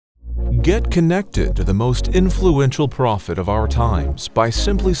Get connected to the most influential prophet of our times by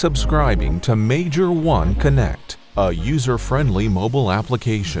simply subscribing to Major One Connect, a user-friendly mobile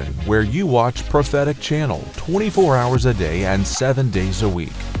application where you watch prophetic channel 24 hours a day and 7 days a week.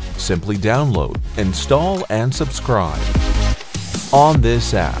 Simply download, install, and subscribe. On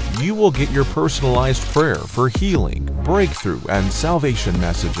this app, you will get your personalized prayer for healing, breakthrough, and salvation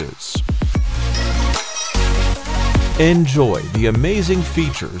messages. Enjoy the amazing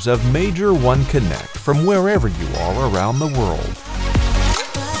features of Major One Connect from wherever you are around the world.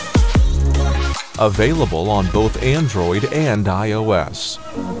 Available on both Android and iOS.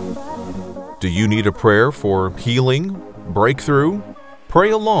 Do you need a prayer for healing, breakthrough?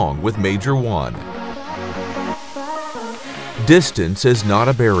 Pray along with Major One. Distance is not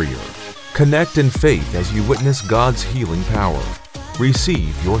a barrier. Connect in faith as you witness God's healing power.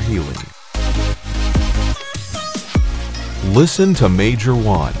 Receive your healing. Listen to Major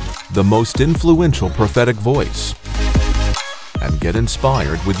One, the most influential prophetic voice, and get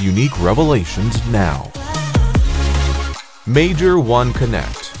inspired with unique revelations now. Major One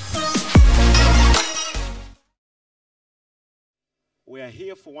Connect. We are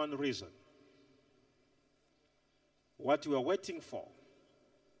here for one reason. What we are waiting for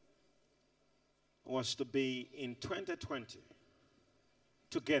was to be in 2020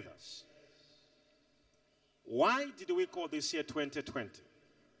 together. Why did we call this year 2020?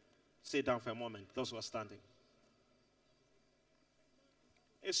 Sit down for a moment, those who are standing.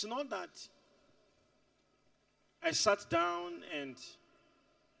 It's not that I sat down and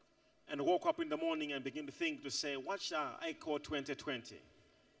woke up in the morning and began to think to say, what shall I call 2020?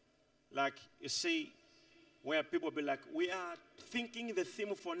 Like, you see, where people be like, we are thinking the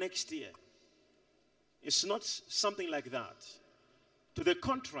theme for next year. It's not something like that. To the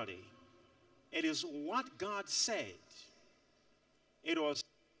contrary, it is what God said. It was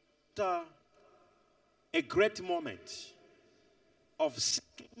a great moment of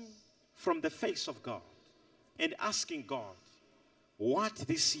seeking from the face of God and asking God what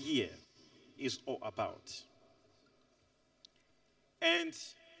this year is all about. And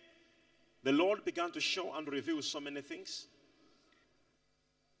the Lord began to show and reveal so many things.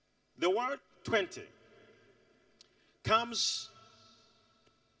 The word 20 comes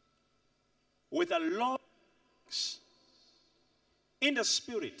with a lot of things. In the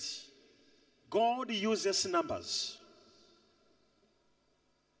spirit, God uses numbers.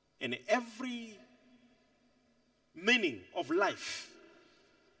 In every meaning of life,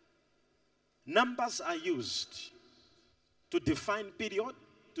 numbers are used to define period,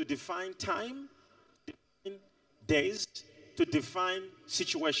 to define time, to define days, to define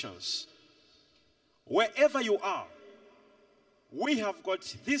situations. Wherever you are, we have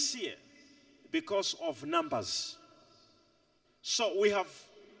got this year because of numbers. So we have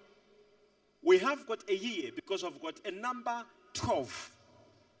got a year because we've got a number 12.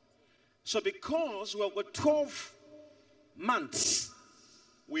 So because we have got 12 months,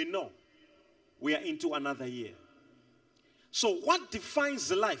 we know we are into another year. So what defines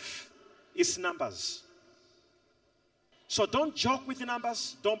life is numbers. So don't joke with the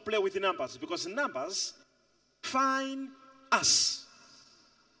numbers, don't play with the numbers, because numbers define us.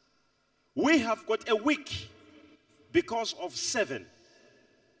 We have got a week because of 7.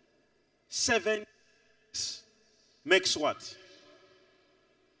 7 makes what?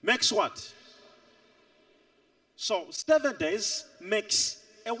 Makes what? So 7 days makes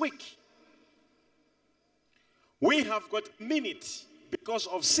a week. We have got minute because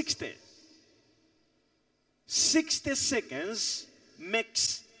of 60. 60 seconds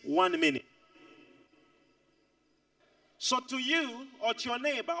makes 1 minute. So to you or to your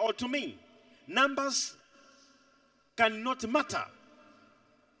neighbor or to me, numbers cannot matter.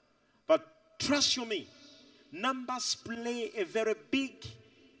 But trust you me, numbers play a very big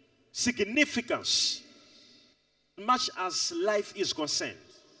significance much as life is concerned.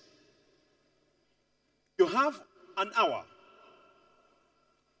 You have an hour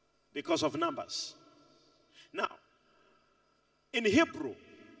because of numbers. Now, in Hebrew,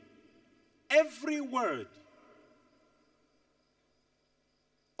 every word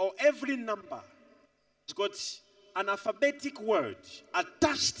or every number has got an alphabetic word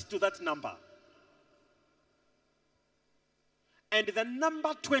attached to that number. And the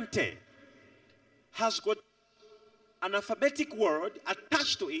number 20 has got an alphabetic word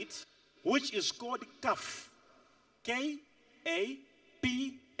attached to it, which is called KAPH. K-A-P-H.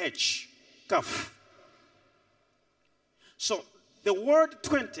 KAPH. So the word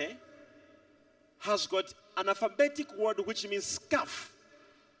 20 has got an alphabetic word which means KAPH.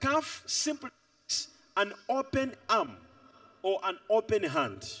 KAPH simply means an open arm or an open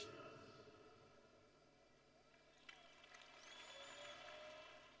hand.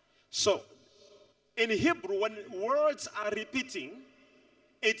 So, in Hebrew, when words are repeating,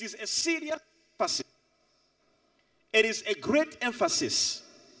 it is a serious emphasis. It is a great emphasis.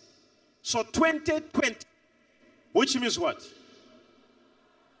 So 2020, which means what?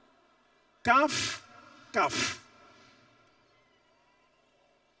 KAPH KAPH.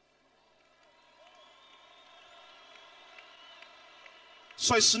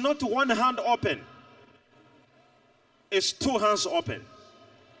 So it's not one hand open. It's two hands open.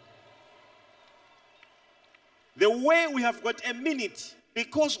 The way we have got a minute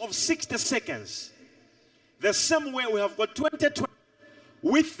because of 60 seconds, the same way we have got 2020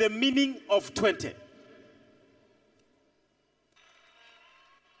 with the meaning of 20.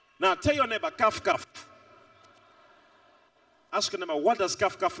 Now tell your neighbor, KAPH KAPH. Ask your neighbor, what does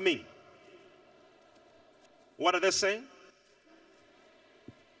KAPH KAPH mean? What are they saying?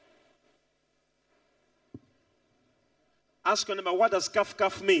 Ask your neighbor, what does KAPH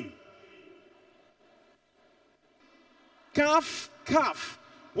KAPH mean? KAPH KAPH,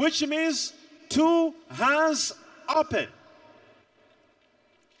 which means two hands open.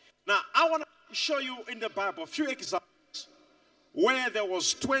 Now, I want to show you in the Bible a few examples where there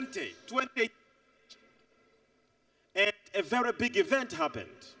was 20, and a very big event happened.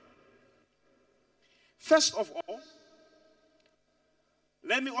 First of all,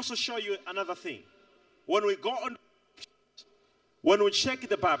 let me also show you another thing. When we go on, when we check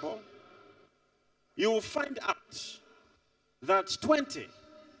the Bible, you will find out that 20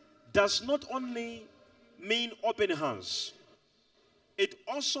 does not only mean open hands, it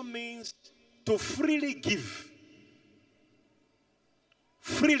also means to freely give.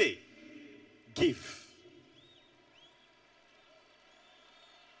 Freely give.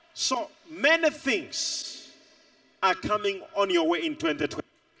 So many things are coming on your way in 2020.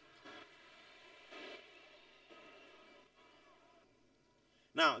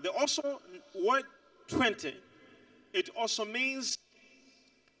 Now, the also word 20, it also means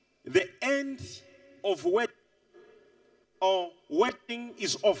the end of wedding, or wedding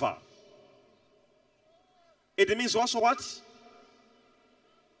is over. It means also what?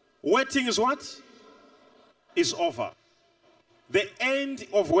 Wedding is what? Is over. The end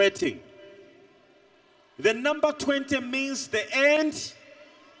of wedding. The number 20 means the end.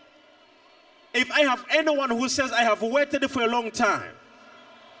 If I have anyone who says I have waited for a long time,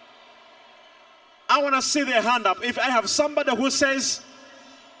 I want to see their hand up. If I have somebody who says,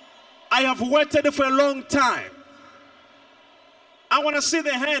 I have waited for a long time, I want to see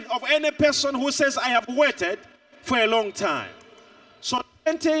the hand of any person who says, I have waited for a long time. So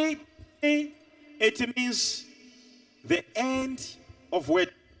 20, it means the end of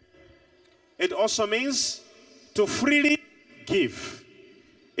waiting. It also means to freely give.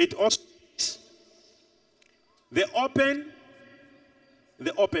 It also means the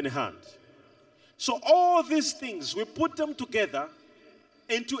open hand. So all these things, we put them together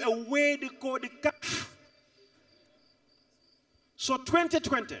into a word called KAPH. So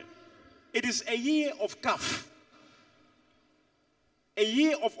 2020, it is a year of KAPH. A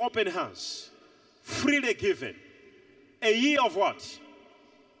year of open hands, freely given. A year of what?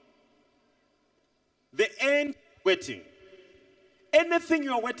 The end waiting. Anything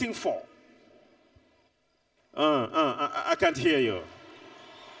you are waiting for. I can't hear you.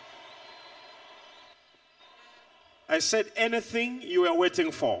 I said anything you are waiting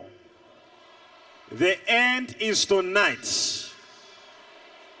for. The end is tonight.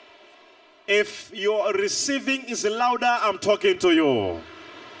 If your receiving is louder, I'm talking to you.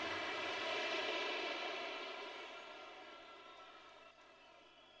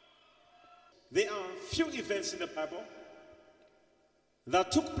 There are few events in the Bible that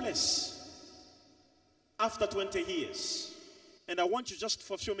took place after 20 years. And I want you just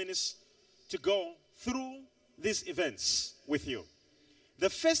for a few minutes to go through these events with you. The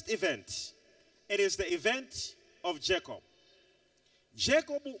first event, it is the event of Jacob.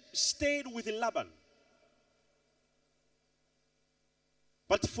 Jacob stayed with Laban.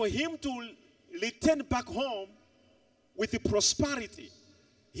 But for him to return back home with the prosperity,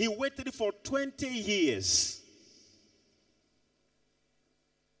 he waited for 20 years.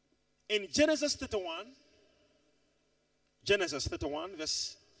 In Genesis 31,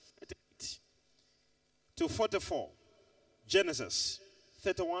 verse 38 to 44. Genesis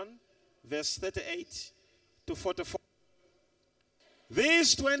 31, verse 38 to 44.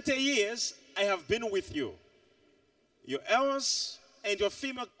 These 20 years I have been with you. Your heirs and your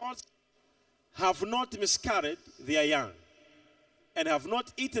female gods have not miscarried their young, and have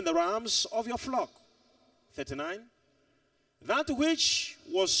not eaten the rams of your flock. 39. That which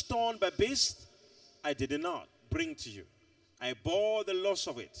was torn by beast, I did not bring to you. I bore the loss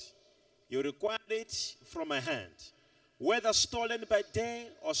of it. You required it from my hand, whether stolen by day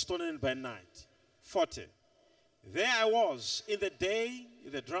or stolen by night. 40. There I was in the day,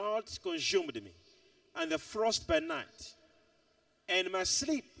 the drought consumed me, and the frost by night, and my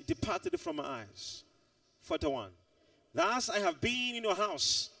sleep departed from my eyes. 41. Thus I have been in your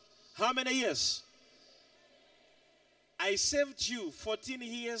house. How many years? I saved you 14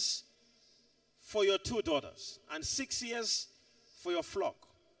 years for your 2 daughters, and 6 years for your flock.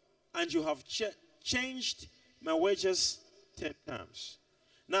 And you have changed my wages 10 times.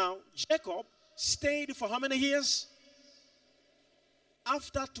 Now, Jacob stayed for how many years?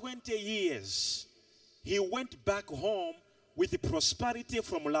 After 20 years, he went back home with the prosperity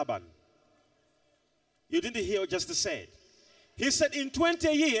from Laban. You didn't hear what just said. He said, in 20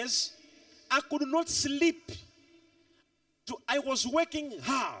 years, I could not sleep. I was working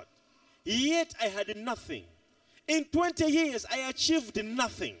hard, yet I had nothing. In 20 years, I achieved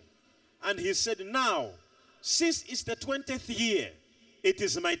nothing. And he said, now, since it's the 20th year, it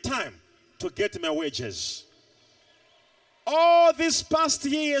is my time to get my wages. All these past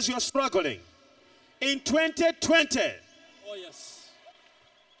years you're struggling. In 2020, Oh, yes.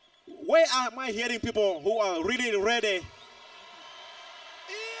 where am I hearing people who are really ready?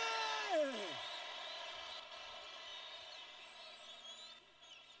 Yeah.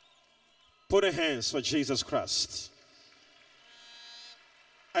 Put your hands for Jesus Christ.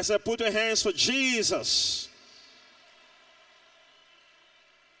 I said, put your hands for Jesus.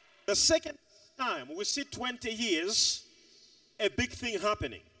 The second time we see 20 years, a big thing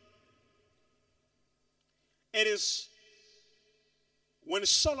happening. It is when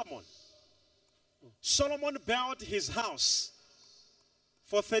Solomon built his house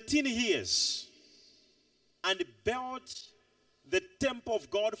for 13 years and built the temple of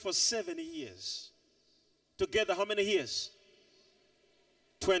God for 7 years. Together, how many years?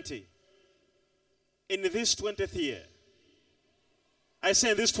 20. In this 20th year, I say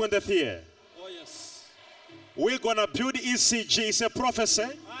in this 20th year, Oh, yes. we're going to build ECG. It's a prophecy.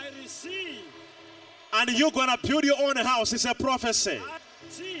 I receive. And you're going to build your own house. It's a prophecy. I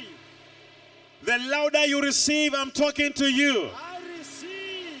receive. The louder you receive, I'm talking to you. I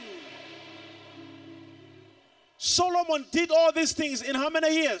receive. Solomon did all these things in how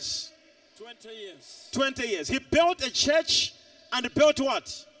many years? 20 years. 20 years. He built a church and built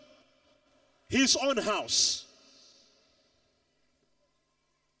what? His own house.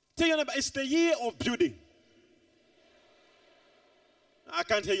 Tell your neighbor, it's the year of building. I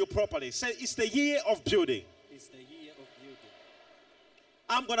can't hear you properly. Say, it's the year of building. It's the year of building.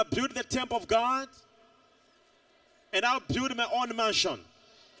 I'm going to build the temple of God, and I'll build my own mansion.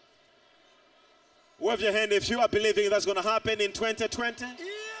 Wave your hand if you are believing that's going to happen in 2020. Yeah.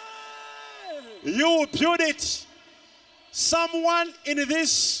 You will build it. Someone in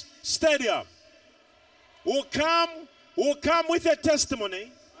this stadium will come with a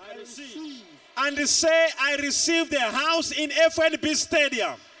testimony I receive. and say, I received a house in FNB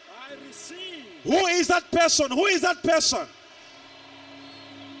Stadium. I receive. Who is that person? Who is that person?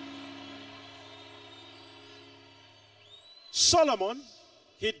 Solomon,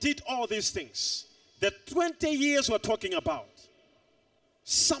 he did all these things. The 20 years we're talking about,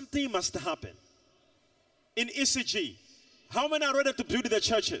 something must happen. In ECG, how many are ready to build the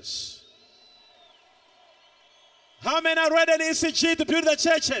churches? How many are ready in ECG to build the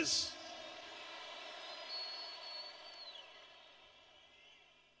churches?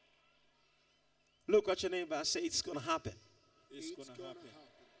 Look at your neighbor and say, it's going to happen. It's going to happen.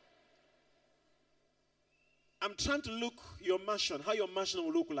 I'm trying to look your mansion, how your mansion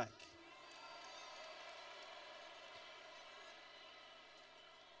will look like.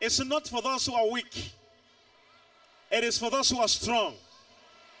 It's not for those who are weak. It is for those who are strong.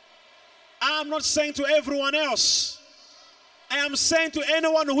 I'm not saying to everyone else. I am saying to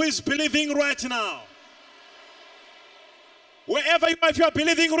anyone who is believing right now. Wherever you are, if you are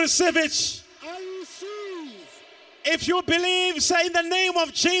believing, receive it. I receive. If you believe, say in the name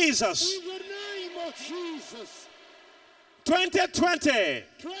of Jesus. In the name of Jesus. 2020.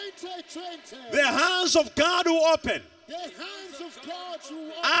 2020. The hands of God will open. The hands of God will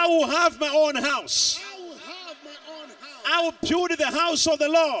open. I will have my own house. I will have my own house. I will build the house of the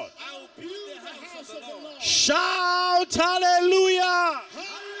Lord. I will build the house of the Lord. Shout hallelujah. Hallelujah.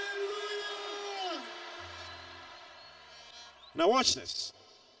 Now watch this.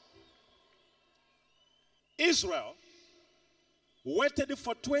 Israel waited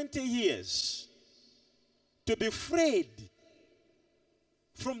for 20 years to be freed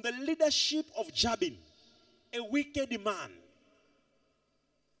from the leadership of Jabin, a wicked man.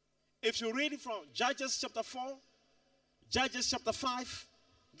 If you read from Judges chapter 4, Judges chapter 5,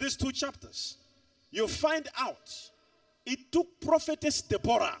 these 2 chapters, you find out it took prophetess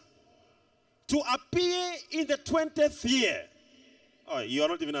Deborah to appear in the 20th year. Oh, you are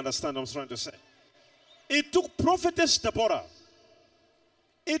not even understanding what I'm trying to say. It took prophetess Deborah.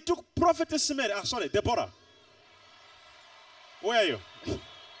 It took prophetess Mary. Deborah. Where are you?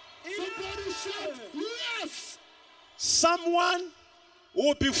 Somebody shout, yes! Someone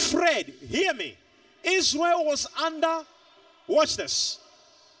will be afraid. Hear me. Israel was under, watch this.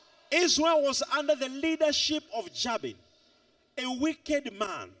 Israel was under the leadership of Jabin, a wicked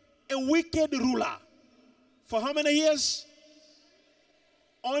man, a wicked ruler. For how many years?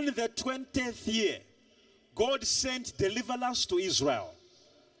 On the 20th year, God sent deliverers to Israel.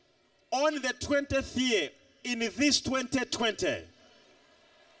 On the 20th year, in this 2020,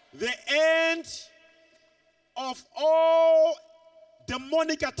 the end of all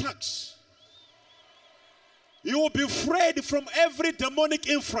demonic attacks. You will be freed from every demonic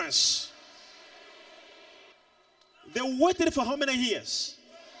influence. They waited for how many years?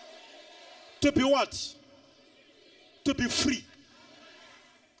 To be what? To be free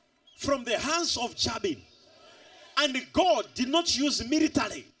from the hands of Jabin. And God did not use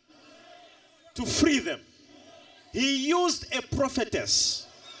military to free them. He used a prophetess.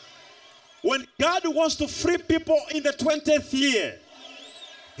 When God wants to free people in the 20th year,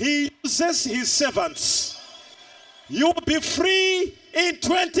 he uses his servants. You'll be free in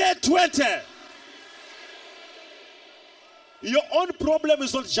 2020. Your own problem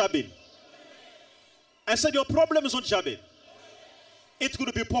is not Jabin. I said your problem is not Jabin. It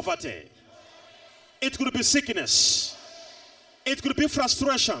could be poverty. It could be sickness. It could be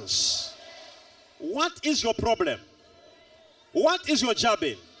frustrations. What is your problem? What is your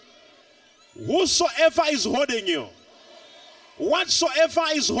Jabin? Whosoever is holding you, whatsoever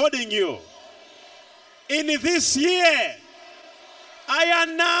is holding you, in this year, I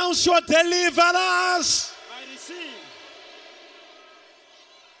announce your deliverance. I receive.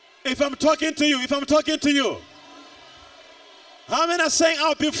 If I'm talking to you, how many are saying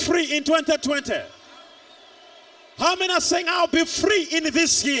I'll be free in 2020? How many are saying I'll be free in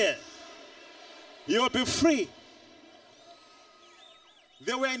this year? You'll be free.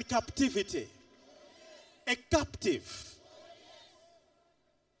 They were in captivity. A captive.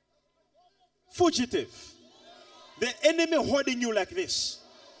 Fugitive. The enemy holding you like this.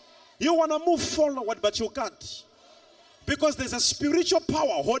 You want to move forward, but you can't. Because there's a spiritual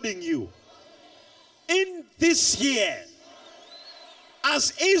power holding you. In this year,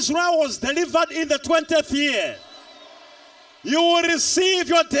 as Israel was delivered in the 20th year, you will receive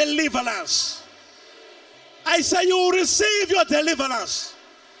your deliverance. I say you will receive your deliverance.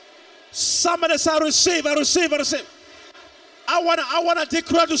 Somebody say, I receive, I receive, I receive. I wanna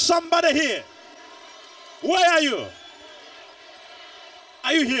declare to somebody here. Where are you?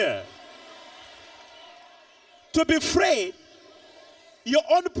 Are you here? To be free, your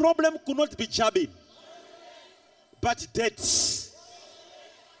own problem could not be Jabin, but debts.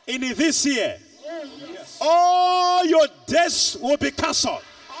 In this year, Yes. all your debts will be cancelled.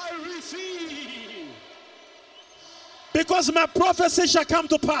 I receive. Because my prophecy shall come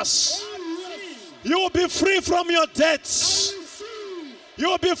to pass. Yes. You will be free from your debts. I receive. You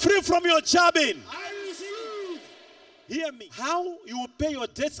will be free from your Jabin. I receive. Hear me. How you will pay your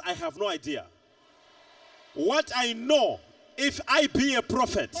debts, I have no idea. What I know, if I be a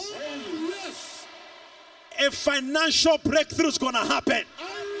prophet, Yes. a financial breakthrough is going to happen.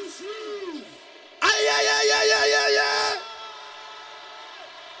 I receive.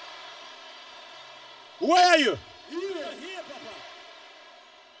 Where are you? Here.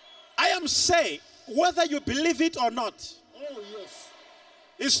 I am saying, whether you believe it or not, Oh, yes.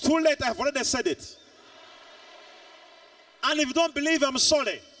 it's too late. I've already said it. And if you don't believe, I'm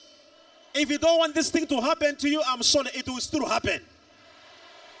sorry. If you don't want this thing to happen to you, I'm sorry. It will still happen.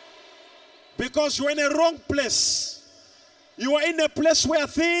 Because you're in a wrong place. You are in a place where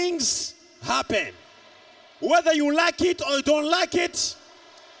things happen. Whether you like it or you don't like it,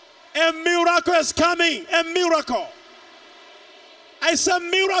 a miracle is coming. A miracle. I said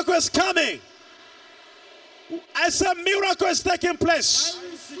miracle is coming. I said miracle is taking place.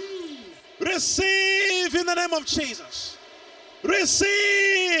 I receive. Receive in the name of Jesus.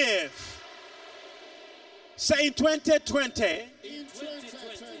 Receive. Say in 2020, In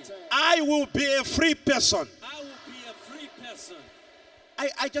 2020. I will be a free person. I will be a free person.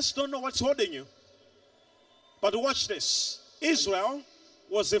 I just don't know what's holding you. But watch this. Israel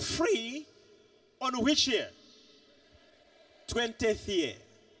was a free on which year? 20th year.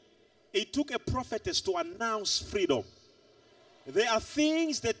 It took a prophetess to announce freedom. There are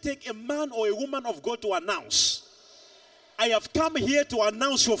things that take a man or a woman of God to announce. I have come here to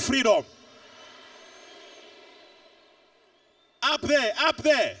announce your freedom. Up there, up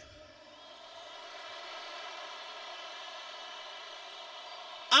there.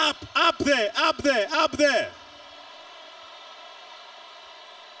 Up there, up there, up there.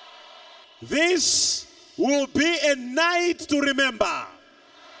 This will be a night to remember.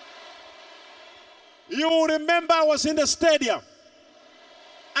 You will remember I was in the stadium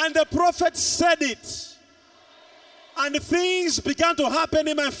and the prophet said it, and things began to happen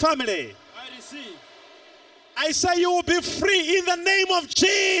in my family. I receive. I say you will be free in the name of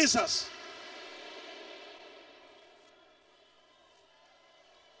Jesus.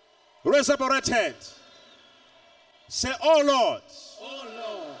 Raise up your right hand. Say, oh Lord, Oh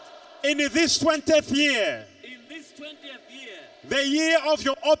Lord, in this 20th year, in this 20th year, the year of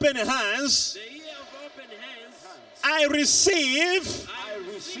your open hands, the year of open hands, I receive I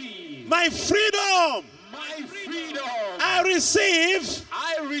receive my freedom. my freedom. I receive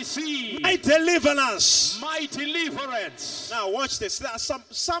I receive my deliverance. my deliverance. Now watch this. There are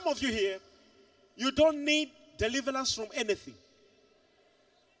some of you here, you don't need deliverance from anything,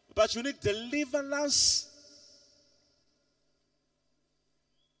 but you need deliverance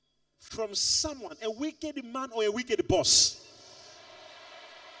from someone, a wicked man or a wicked boss.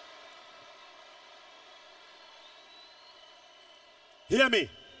 Hear me.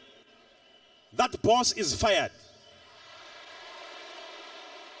 That boss is fired.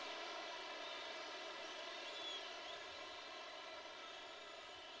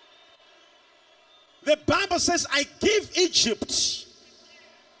 The Bible says, I give Egypt,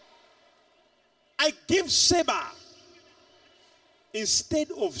 I give Sheba. Instead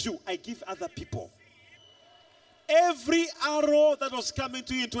of you, I give other people. Every arrow that was coming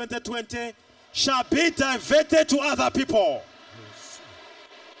to you in 2020 shall be diverted to other people.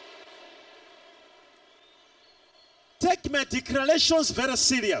 Take my declarations very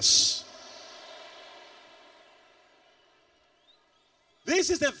serious.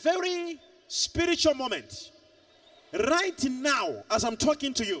 This is a very spiritual moment. Right now, as I'm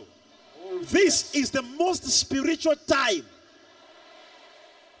talking to you, this is the most spiritual time.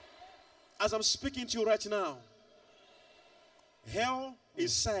 As I'm speaking to you right now, hell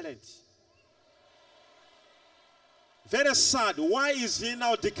is silent. Very sad. Why is he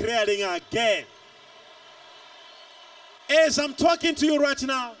now declaring again? As I'm talking to you right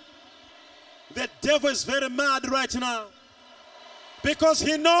now, the devil is very mad right now because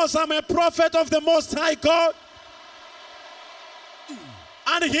he knows I'm a prophet of the Most High God,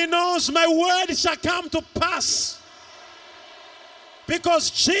 and he knows my word shall come to pass, because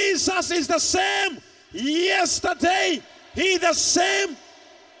Jesus is the same yesterday, he the same,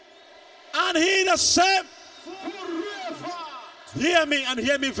 and he the same forever. Hear me and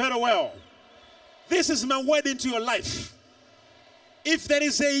hear me very well. This is my word into your life. If there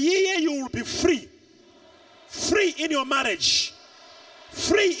is a year you will be free, free in your marriage,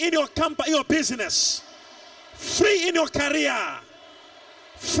 free in your company, your business, free in your career,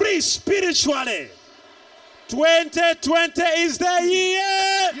 free spiritually. 2020 is the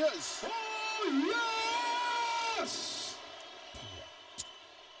year. Yes. Oh, yes.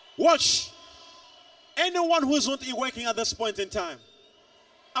 Watch. Anyone who is not working at this point in time,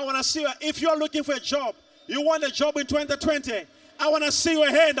 I want to see you. If you are looking for a job, you want a job in 2020, I want to see your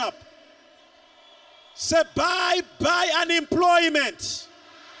hand up. Say bye unemployment.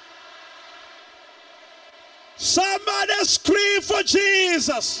 Somebody scream for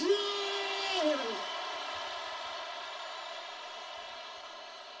Jesus.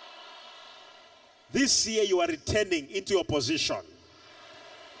 This year you are returning into your position.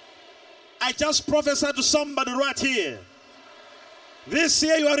 I just prophesied to somebody right here. This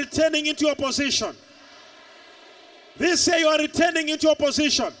year you are returning into your position. This year you are returning into your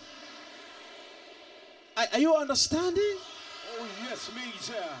position. Are you understanding? Oh, yes,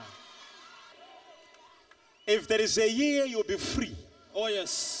 Major. If there is a year, you'll be free. Oh,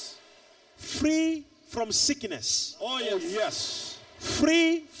 yes. Free from sickness. Oh, yes. Oh, yes.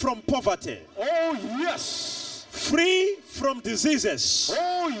 Free from poverty. Oh, yes. Free from diseases.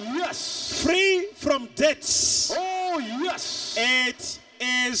 Oh, yes. Free from debts. Oh, yes. It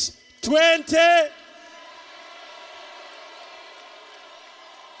is 20.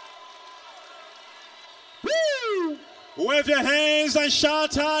 Woo! Wave your hands and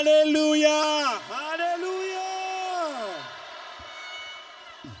shout hallelujah. Hallelujah.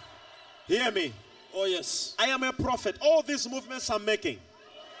 Hear me. Oh, yes. I am a prophet. All these movements I'm making,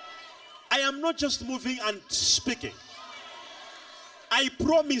 I am not just moving and speaking. I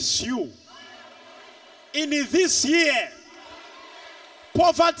promise you, in this year,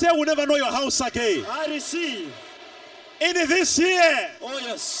 poverty will never know your house again. I receive. In this year, Oh,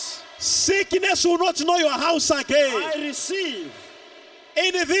 yes. sickness will not know your house again. I receive.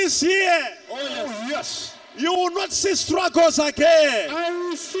 In this year, Oh, yes. Yes. you will not see struggles again. I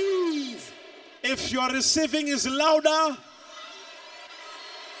receive. If your receiving is louder,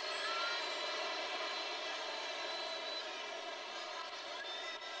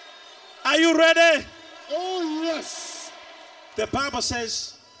 are you ready? Oh, yes. The Bible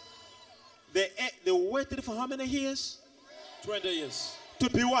says they waited for how many years? 20 years. To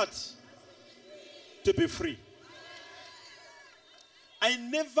be what? To be free. I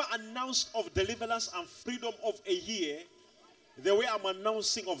never announced of deliverance and freedom of a year the way I'm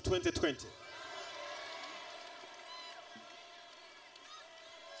announcing of 2020.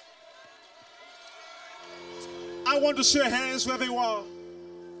 I want to see your hands wherever you are.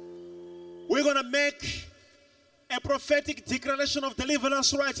 We're going to make a prophetic declaration of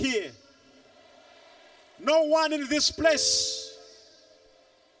deliverance right here. No one in this place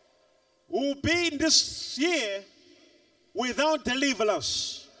will be in this year without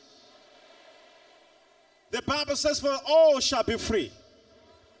deliverance. The Bible says, for all shall be free.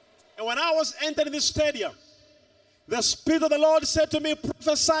 And when I was entering this stadium, the Spirit of the Lord said to me,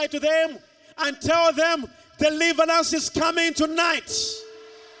 prophesy to them and tell them deliverance is coming tonight.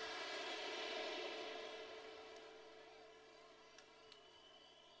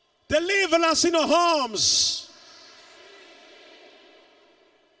 Deliverance in your homes.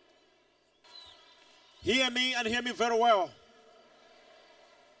 Hear me and hear me very well.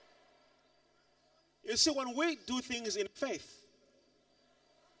 You see, when we do things in faith,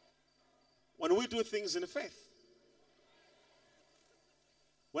 when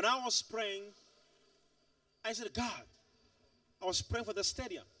I was praying, I said, God, I was praying for the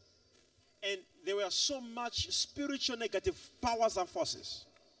stadium, and there were so much spiritual negative powers and forces.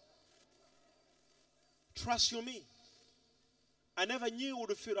 Trust you me, I never knew it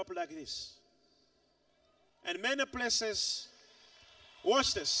would feel up like this. And many places,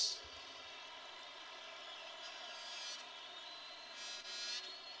 watch this.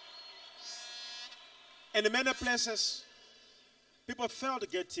 And in many places, people failed to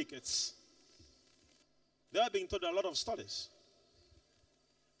get tickets. They are being told a lot of stories.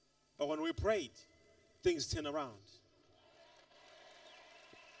 But when we prayed, things turned around.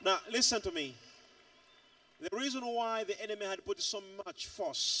 Now, listen to me. The reason why the enemy had put so much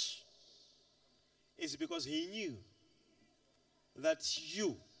force is because he knew that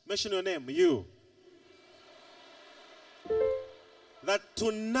you, mention your name, you, that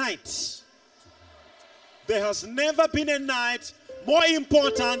tonight, there has never been a night more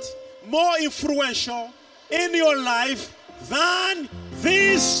important, more influential in your life than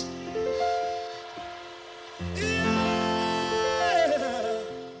this.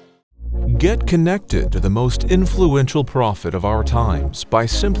 Get connected to the most influential prophet of our times by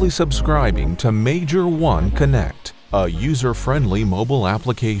simply subscribing to Major One Connect, a user-friendly mobile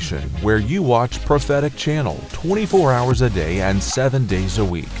application where you watch prophetic channel 24 hours a day and 7 days a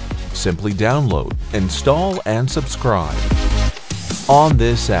week. Simply download, install, and subscribe. On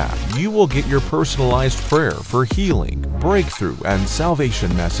this app, you will get your personalized prayer for healing, breakthrough, and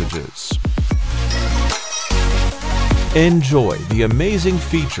salvation messages. Enjoy the amazing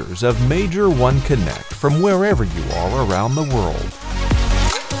features of Major One Connect from wherever you are around the world.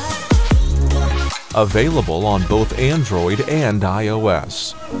 Available on both Android and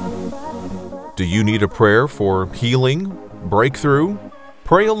iOS. Do you need a prayer for healing, breakthrough?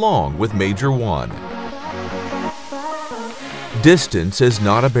 Pray along with Major One. Distance is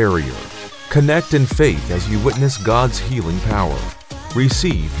not a barrier. Connect in faith as you witness God's healing power.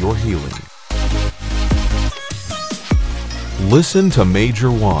 Receive your healing. Listen to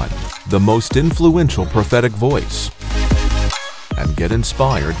Major One, the most influential prophetic voice, and get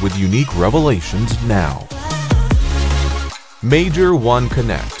inspired with unique revelations now. Major One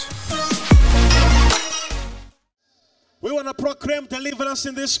Connect. We want to proclaim deliverance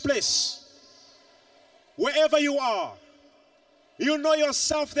in this place. Wherever you are, you know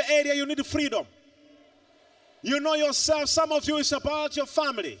yourself, the area you need freedom. You know yourself, some of you, it's about your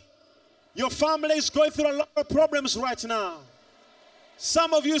family. Your family is going through a lot of problems right now.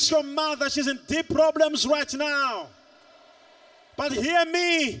 Some of you, it's your mother, she's in deep problems right now. But hear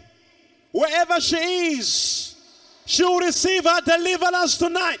me, wherever she is, she will receive her deliverance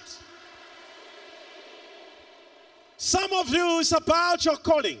tonight. Some of you, it's about your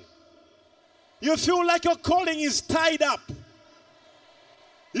calling. You feel like your calling is tied up.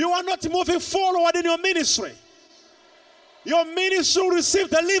 You are not moving forward in your ministry. Your ministry will receive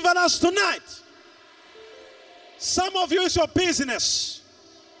deliverance tonight. Some of you, it's your business.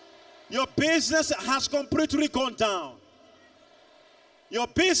 Your business has completely gone down. Your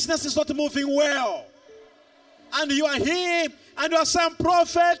business is not moving well. And you are here and you are saying,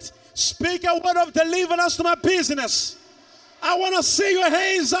 prophet, speak a word of deliverance to my business. I want to see your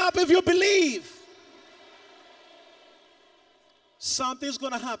hands up if you believe. Something's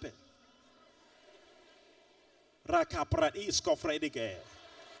going to happen. Rakapra iskofredige.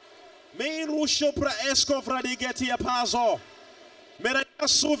 Main rusho pra eskovradige tia pazo.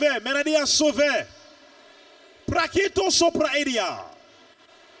 Meradia suve. Prakito sopra area.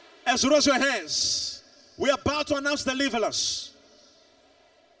 As you raise your hands, we are about to announce deliverance.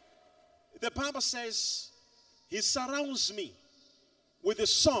 The Bible says, he surrounds me with the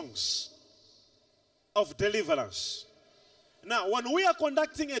songs of deliverance. Now, when we are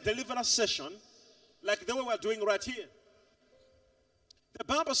conducting a deliverance session, like the way we're doing right here, the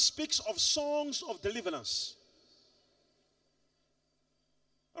Bible speaks of songs of deliverance.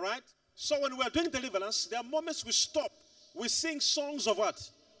 All right? So when we are doing deliverance, there are moments we stop. We sing songs of what?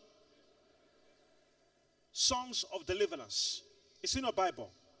 Songs of deliverance. It's in our Bible.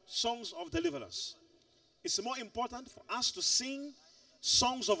 Songs of deliverance. It's more important for us to sing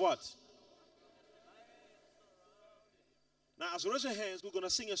songs of what? Now, as we raise your hands, we're going to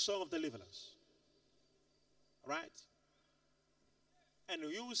sing a song of deliverance. All right? And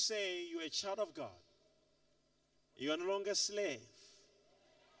you will say you're a child of God. You are no longer a slave.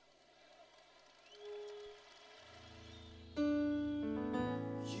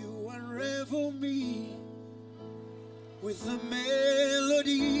 You unravel me with a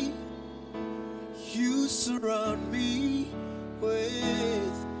melody. You surround me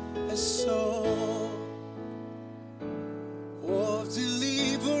with a song of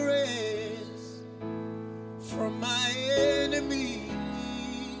deliverance from my enemy.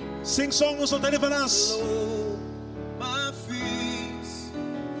 Sing songs of deliverance. Lord, my fears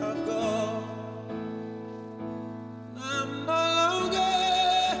have gone. I'm no longer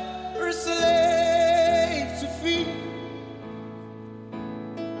a slave to fear.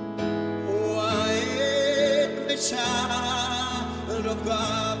 Oh, I am the child of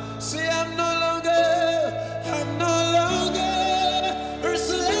God. Say I'm no longer a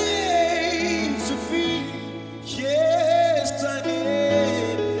slave to fear. Yes, I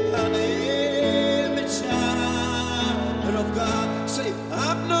am a child of God. Say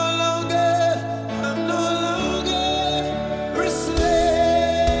I'm no longer a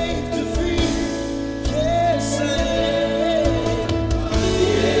slave to fear. Yes, I am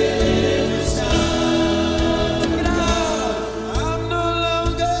a child of God. I'm no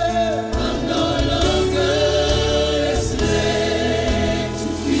longer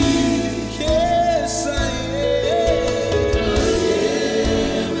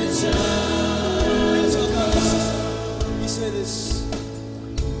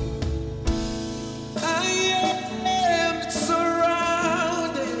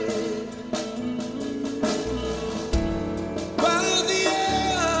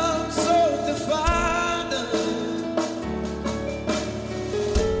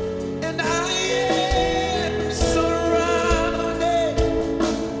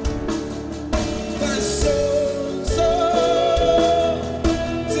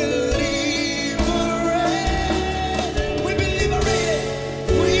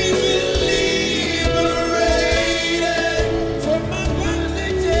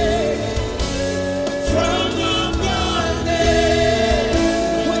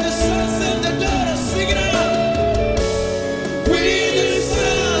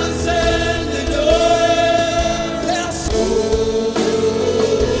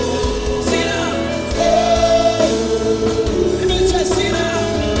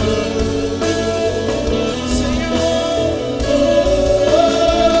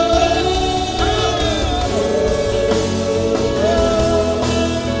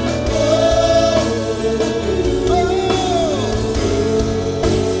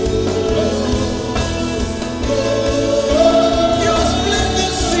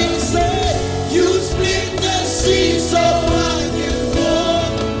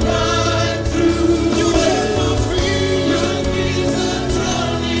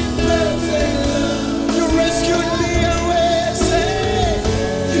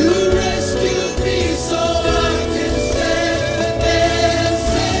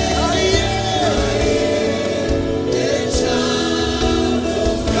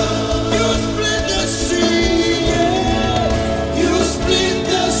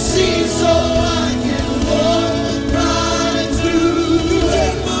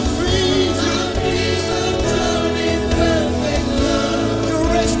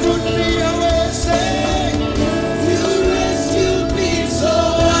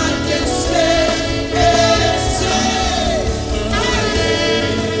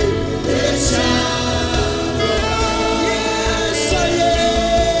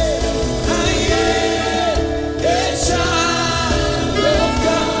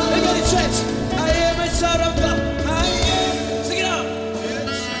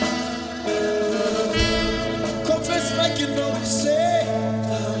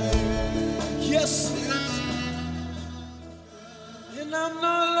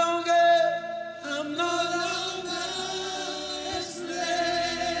I'm no longer a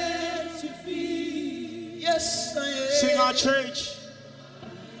slave to fear. Yes, I am. Sing our church.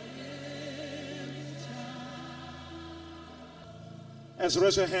 As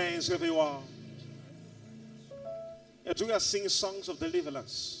raise your hands wherever you are. As we are singing songs of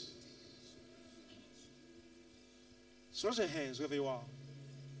deliverance. So raise your hands wherever you are.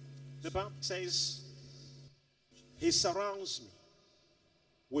 The Bible says, He surrounds me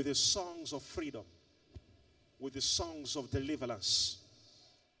with the songs of freedom, with the songs of deliverance.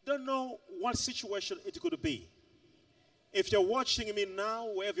 Don't know what situation it could be. If you're watching me now,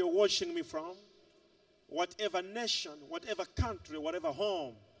 wherever you're watching me from, whatever nation, whatever country, whatever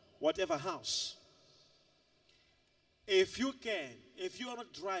home, whatever house, if you can, if you are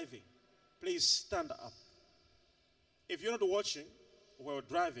not driving, please stand up. If you're not watching while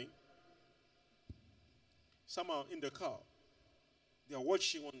driving, some are in the car. They are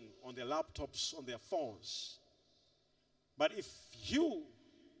watching on their laptops, on their phones. But if you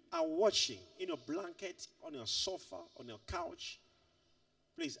are watching in your blanket, on your sofa, on your couch,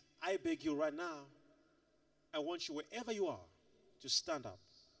 please, I beg you right now, I want you, wherever you are, to stand up.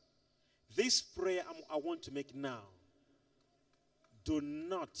 This prayer I want to make now, do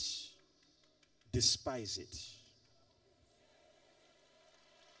not despise it.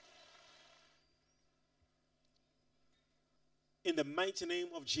 In the mighty name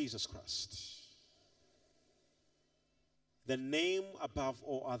of Jesus Christ, the name above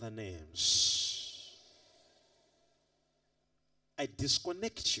all other names, I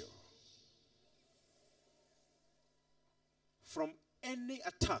disconnect you from any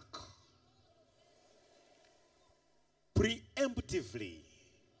attack preemptively.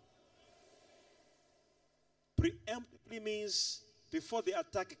 Preemptively means before the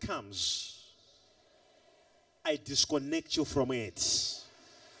attack comes, I disconnect you from it.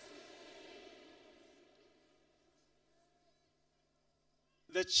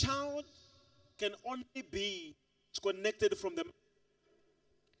 The child can only be disconnected from the...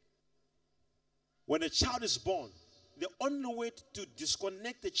 When a child is born, the only way to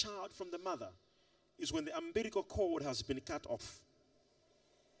disconnect the child from the mother is when the umbilical cord has been cut off.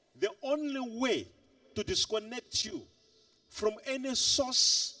 The only way to disconnect you from any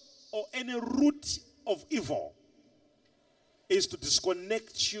source or any root of evil is to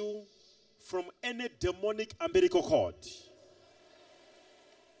disconnect you from any demonic umbilical cord.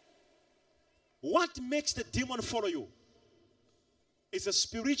 What makes the demon follow you is a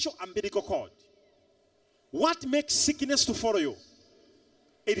spiritual umbilical cord. What makes sickness to follow you?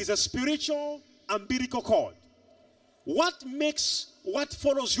 It is a spiritual umbilical cord. What makes what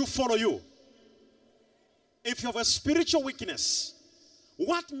follows you follow you? If you have a spiritual weakness,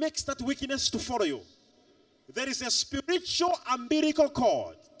 what makes that weakness to follow you? There is a spiritual umbilical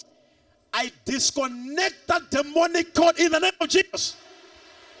cord. I disconnect that demonic cord in the name of Jesus.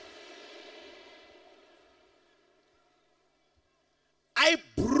 I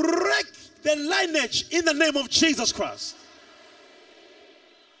break the lineage in the name of Jesus Christ.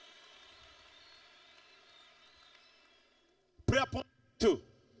 Prayer point 2.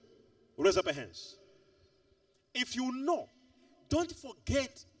 Raise up your hands. If you know, don't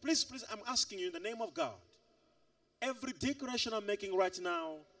forget, please, I'm asking you in the name of God, every declaration I'm making right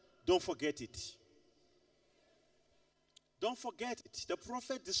now, don't forget it. Don't forget it. The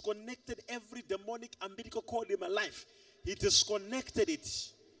prophet disconnected every demonic umbilical cord in my life. He disconnected it.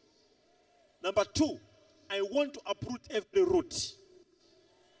 Number 2, I want to uproot every root.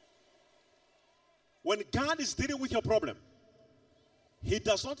 When God is dealing with your problem, He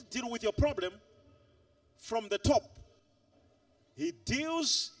does not deal with your problem from the top. He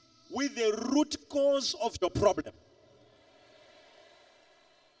deals with the root cause of your problem.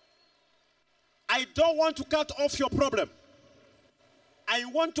 I don't want to cut off your problem. I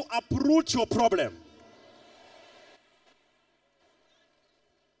want to uproot your problem.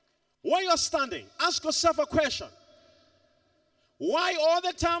 While you're standing, ask yourself a question. Why all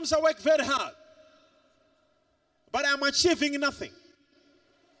the times I work very hard, but I'm achieving nothing?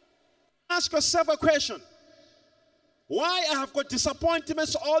 Ask yourself a question. Why I have got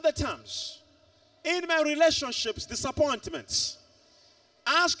disappointments all the times? In my relationships, disappointments.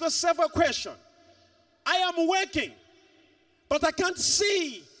 Ask yourself a question. I am working, but I can't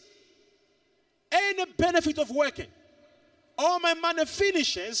see any benefit of working. All my money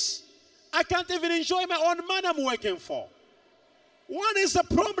finishes. I can't even enjoy my own money I'm working for. What is the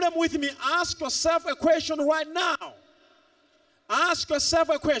problem with me? Ask yourself a question right now. Ask yourself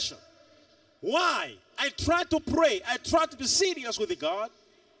a question. Why? I try to pray. I try to be serious with God.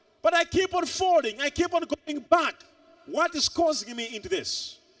 But I keep on falling. I keep on going back. What is causing me into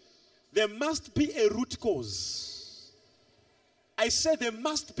this? There must be a root cause. I said there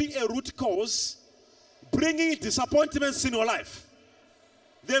must be a root cause bringing disappointments in your life.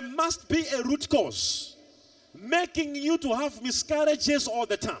 There must be a root cause making you to have miscarriages all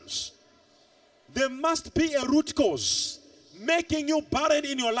the times. There must be a root cause making you barren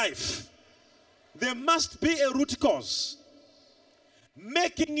in your life. There must be a root cause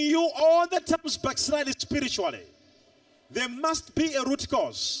making you all the times backsliding spiritually. There must be a root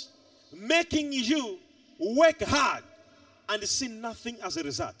cause making you work hard and see nothing as a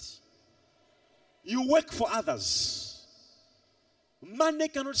result. You work for others. Money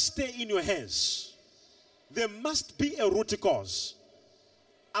cannot stay in your hands. There must be a root cause.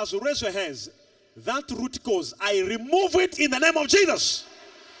 As you raise your hands, that root cause, I remove it in the name of Jesus.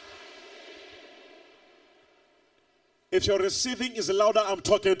 If your receiving is louder, I'm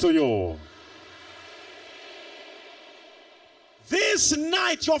talking to you. This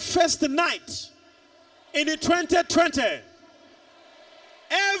night, your first night in the 2020,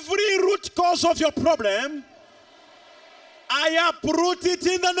 every root cause of your problem, I uproot it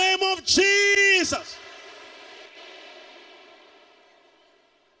in the name of Jesus.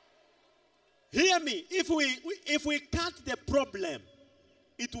 Hear me. If we cut the problem,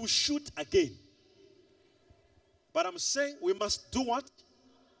 it will shoot again. But I'm saying we must do what?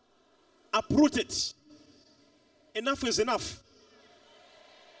 Uproot it. Enough is enough.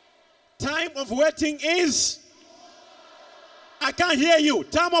 Time of waiting is. I can't hear you.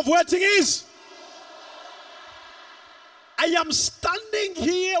 Time of waiting is. I am standing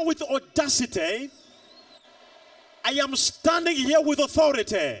here with audacity. I am standing here with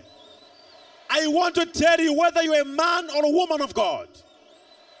authority. I want to tell you, whether you're a man or a woman of God,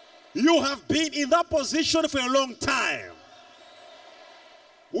 you have been in that position for a long time.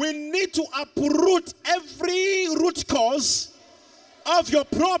 We need to uproot every root cause of your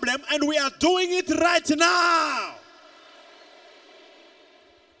problem, and we are doing it right now.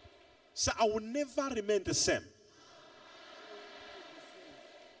 So I will never remain the same.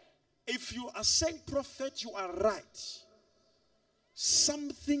 If you are saying, prophet, you are right,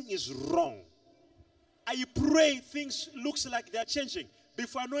 something is wrong. I pray things looks like they are changing.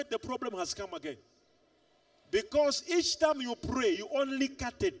 Before I know it, the problem has come again. Because each time you pray, you only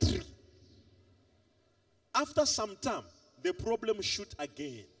cut a tree. After some time, the problem shoot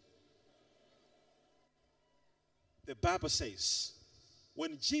again. The Bible says,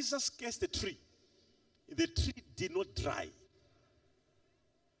 when Jesus cursed the tree did not dry.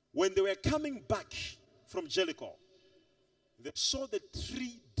 When they were coming back from Jericho, they saw the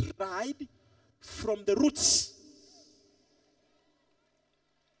tree dried from the roots.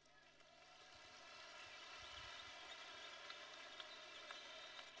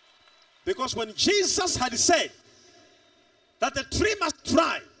 Because when Jesus had said that the tree must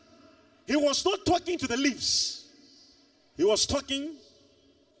dry, he was not talking to the leaves. He was talking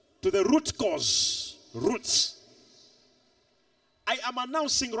to the root cause, roots. I am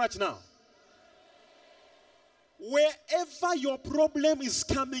announcing right now, wherever your problem is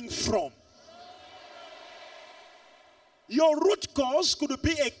coming from, your root cause could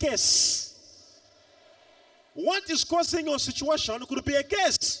be a case. What is causing your situation could be a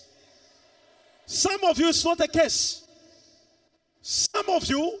case. Some of you, it's not a case. Some of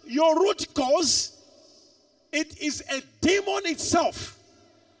you, your root cause, it is a demon itself.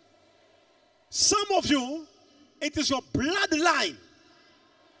 Some of you, it is your bloodline.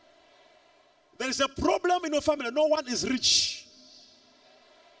 There is a problem in your family. No one is rich.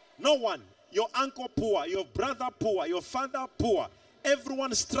 No one. Your uncle poor, your brother poor, your father poor.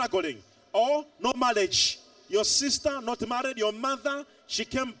 Everyone struggling. Or no marriage. Your sister not married. Your mother, she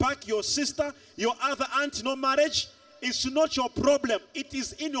came back. Your sister, your other aunt, no marriage. It's not your problem. It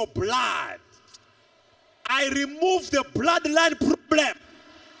is in your blood. I remove the bloodline problem.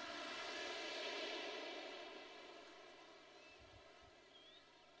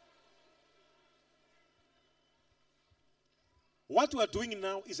 What we are doing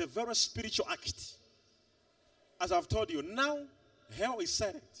now is a very spiritual act. As I've told you, now hell is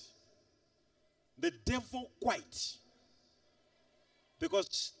silent. The devil quiet.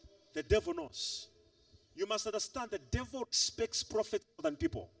 Because the devil knows. You must understand the devil respects prophets more than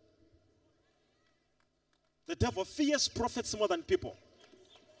people. The devil fears prophets more than people.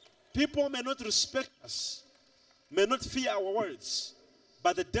 People may not respect us, may not fear our words,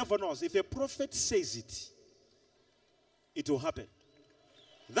 but the devil knows if a prophet says it, it will happen.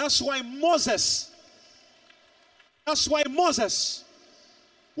 That's why Moses,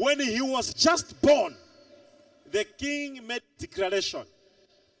 when he was just born, the king made declaration,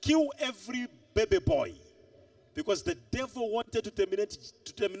 kill every baby boy Because the devil wanted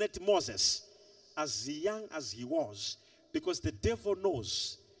to terminate Moses as young as he was. Because the devil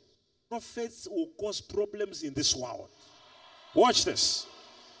knows prophets will cause problems in this world. Watch this.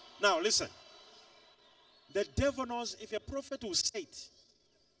 Now listen. The devil knows if a prophet will say it.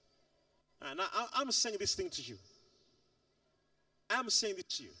 And I'm saying this thing to you. I'm saying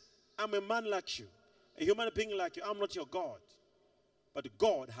this to you. I'm a man like you. A human being like you. I'm not your God. But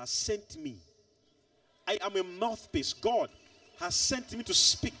God has sent me. I am a mouthpiece. God has sent me to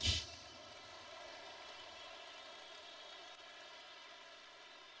speak.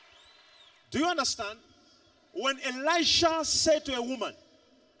 Do you understand? When Elisha said to a woman,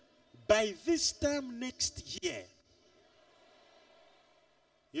 by this time next year,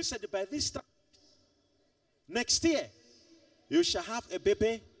 he said, by this time next year, you shall have a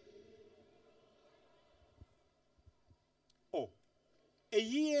baby. Oh, a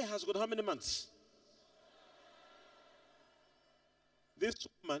year has got how many months? This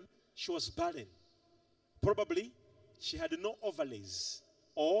woman, she was barren. Probably she had no ovaries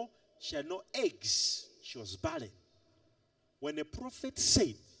or she had no eggs. She was barren. When a prophet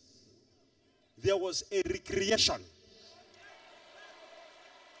said there was a recreation.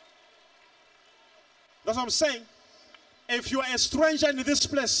 That's what I'm saying. If you are a stranger in this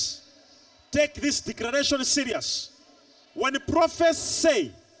place, take this declaration serious. When the prophets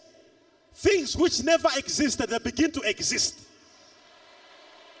say things which never existed, they begin to exist.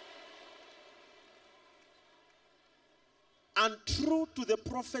 And true to the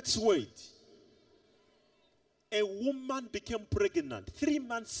prophet's word, a woman became pregnant 3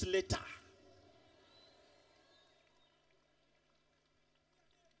 months later.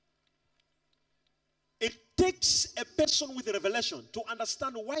 It takes a person with a revelation to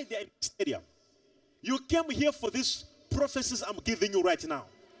understand why they are in the stadium. You came here for these prophecies I'm giving you right now.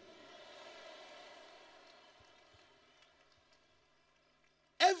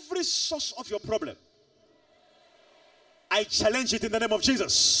 Every source of your problem, I challenge it in the name of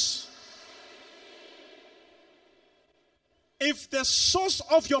Jesus. If the source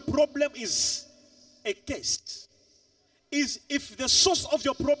of your problem is a case, if the source of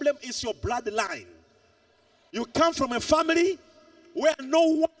your problem is your bloodline, you come from a family where no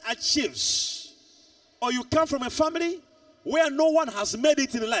one achieves, or you come from a family where no one has made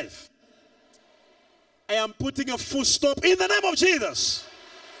it in life, I am putting a full stop in the name of Jesus.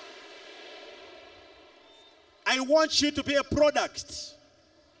 I want you to be a product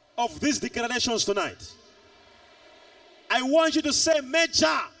of these declarations tonight. I want you to say,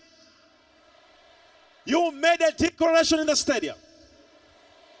 Major, you made a declaration in the stadium.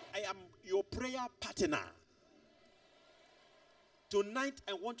 I am your prayer partner. Tonight,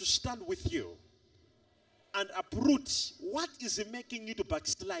 I want to stand with you and uproot what is making you to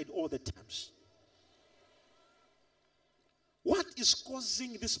backslide all the times. What is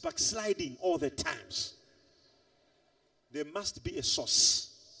causing this backsliding all the times? There must be a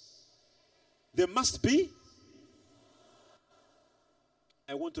source. There must be.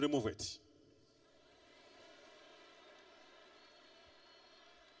 I want to remove it.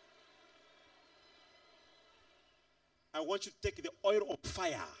 I want you to take the oil of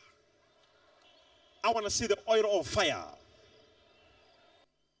fire. I want to see the oil of fire.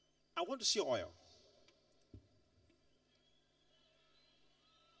 I want to see oil.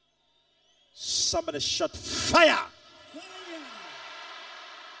 Somebody shout fire.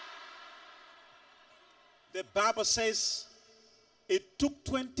 The Bible says it took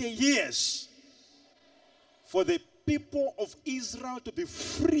 20 years for the people of Israel to be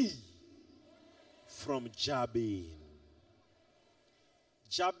free from Jabin.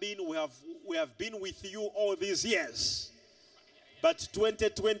 Jabin, we have been with you all these years, but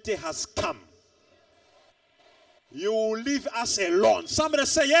 2020 has come. You will leave us alone. Somebody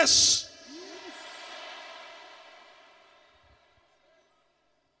say yes.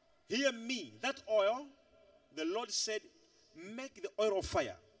 Hear me. That oil, the Lord said, make the oil of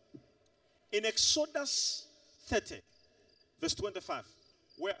fire. In Exodus 30, verse 25,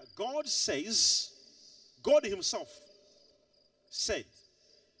 where God says, God himself said,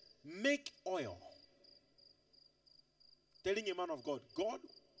 make oil. Telling a man of God, God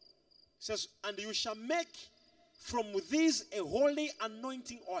says, and you shall make from this a holy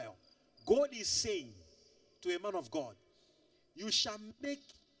anointing oil. God is saying to a man of God, you shall make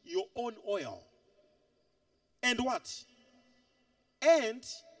your own oil. And what? And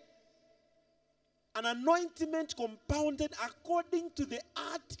an anointment compounded according to the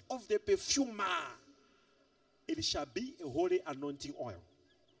art of the perfumer. It shall be a holy anointing oil.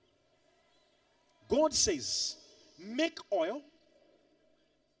 God says, make oil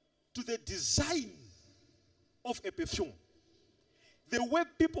to the design of a perfume. The way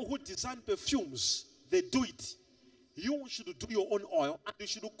people who design perfumes, they do it. You should do your own oil, and you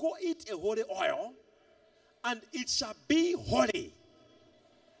should call it a holy oil, and it shall be holy.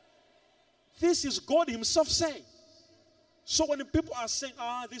 This is God himself saying. So when people are saying,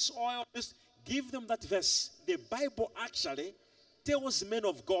 this oil, this, give them that verse. The Bible actually tells men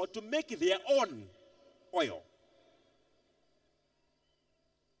of God to make their own oil.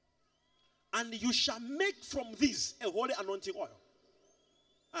 And you shall make from this a holy anointing oil.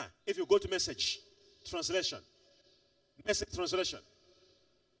 If you go to message translation,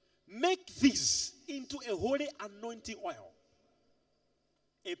 make this into a holy anointing oil.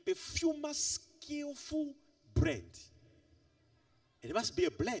 A perfumer's skillful blend. It must be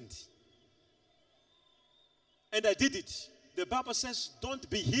a blend. And I did it. The Bible says, don't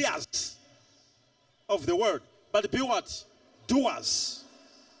be hearers of the word, but be what? Doers.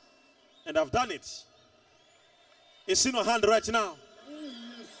 And I've done it. It's in your hand right now.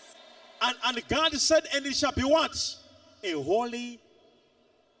 And God said, and it shall be what? A holy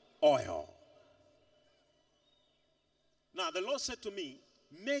oil. Now the Lord said to me,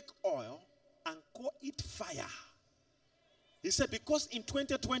 make oil and call it fire. He said, because in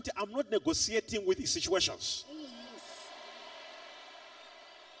 2020, I'm not negotiating with these situations.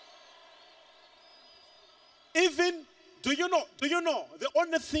 Even, do you know, the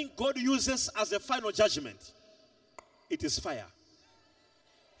only thing God uses as a final judgment, it is fire.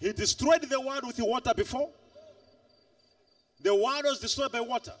 He destroyed the world with the water before. The world was destroyed by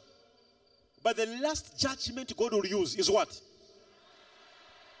water. But the last judgment God will use is what?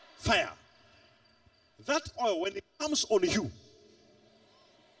 Fire. That oil, when it comes on you,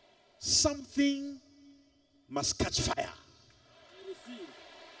 something must catch fire.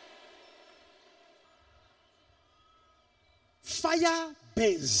 Fire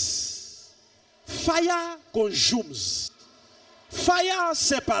burns. Fire consumes. Fire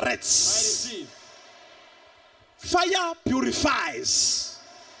separates. Fire purifies.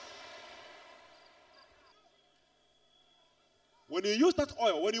 When you use that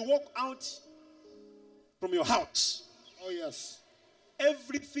oil, when you walk out from your house, Oh, yes.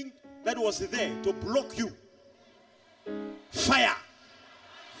 everything that was there to block you, fire.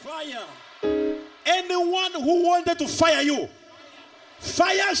 Fire. Anyone who wanted to fire you,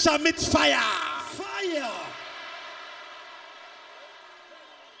 fire shall meet fire. Fire.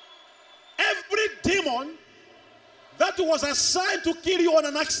 Every demon that was assigned to kill you on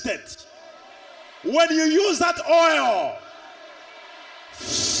an accident, when you use that oil,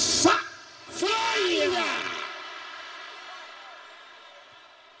 fire.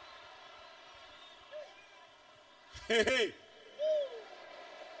 Hey.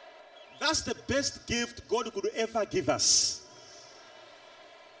 That's the best gift God could ever give us.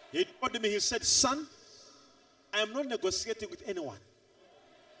 He told me, he said, son, I am not negotiating with anyone.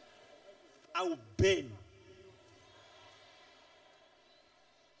 I will burn.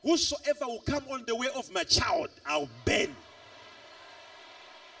 Whosoever will come on the way of my child, I will burn.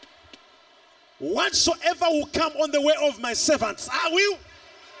 Whatsoever will come on the way of my servants, I will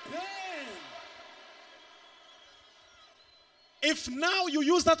burn. If now you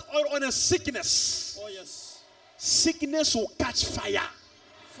use that oil on a sickness, Oh, yes. sickness will catch fire.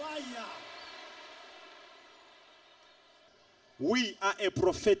 Fire. We are a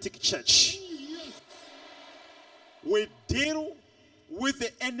prophetic church. We deal with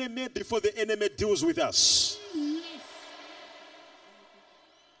the enemy before the enemy deals with us.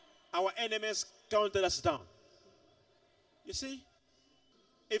 Our enemies counted us down. You see,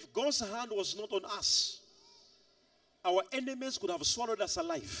 if God's hand was not on us, our enemies could have swallowed us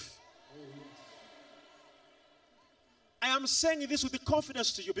alive. I am saying this with the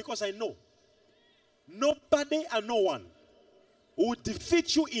confidence to you because I know nobody and no one will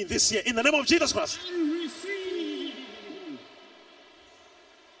defeat you in this year in the name of Jesus Christ.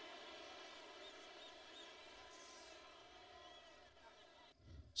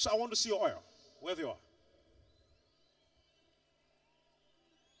 So I want to see your oil, wherever you are.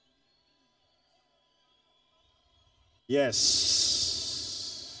 Yes.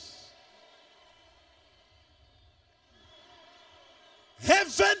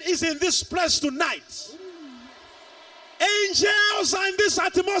 Heaven is in this place tonight. Angels are in this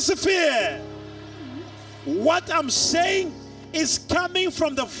atmosphere. What I'm saying is coming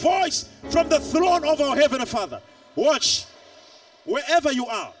from the voice from the throne of our Heavenly Father. Watch. Wherever you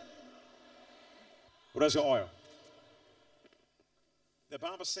are, where's your oil? The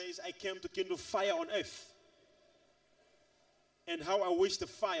Bible says, I came to kindle fire on earth. And how I wish the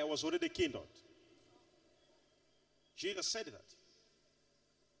fire was already kindled. Jesus said that.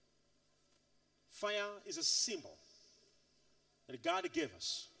 Fire is a symbol that God gave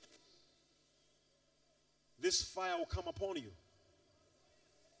us. This fire will come upon you,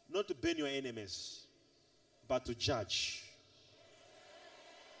 not to burn your enemies, but to judge.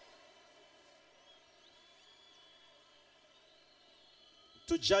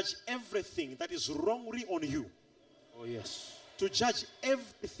 To judge everything that is wrongly on you. Oh, yes. To judge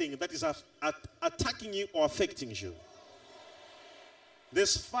everything that is attacking you or affecting you.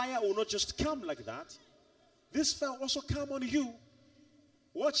 This fire will not just come like that. This fire will also come on you.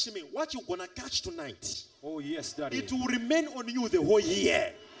 Watch me. What you're going to catch tonight. Oh, yes, Daddy. It will remain on you the whole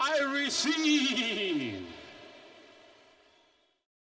year. I receive.